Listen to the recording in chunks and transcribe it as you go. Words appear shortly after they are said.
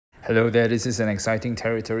Hello there, this is an exciting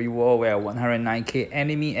territory war where 109k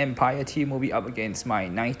enemy Empire team will be up against my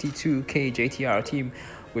 92k JTR team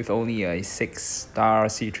with only a 6-star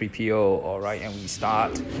C3PO. Alright, and we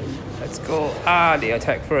start. Let's go. They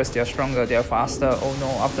attack first, they're stronger, they're faster. Oh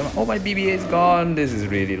no, my BBA is gone. This is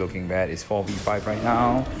really looking bad. It's 4v5 right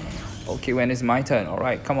now. Okay, when it's my turn.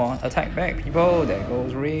 Alright, come on, attack back, people. There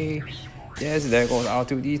goes Ray. Yes, there goes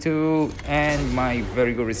R2D2 and my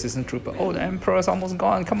very good resistant trooper. Oh, the Emperor's almost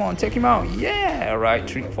gone. Come on, take him out. Yeah, alright,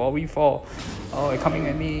 4v4. Oh, they're coming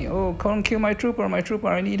at me. Oh, can't kill my trooper.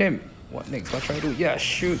 I need him. What next? What should I do? Yeah,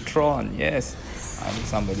 shoot Tron. Yes, I need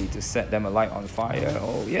somebody to set them alight on fire.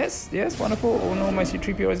 Oh, yes, wonderful. Oh no, my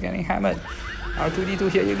C3PO is getting hammered. R2D2,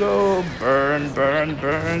 here you go. Burn.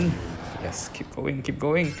 Yes, keep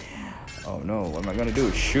going. Oh no, what am I gonna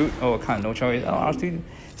do? Shoot? Oh, I can't, no choice. Oh, R2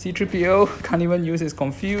 C3PO can't even use his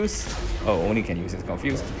confuse. Oh, only can use his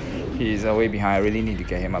confuse. He's way behind. I really need to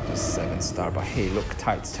get him up to 7-star. But hey, look,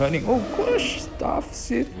 tide's turning. Oh gosh, stuff.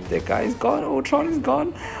 Sith, that guy is gone. Oh, Tron is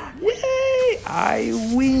gone. Yay! I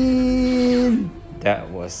win. That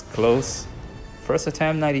was close. First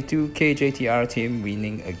attempt, 92k JTR team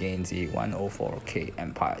winning against the 104k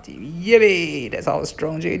Empire team. Yippee! That's how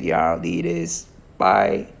strong JTR lead is.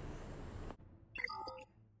 Bye.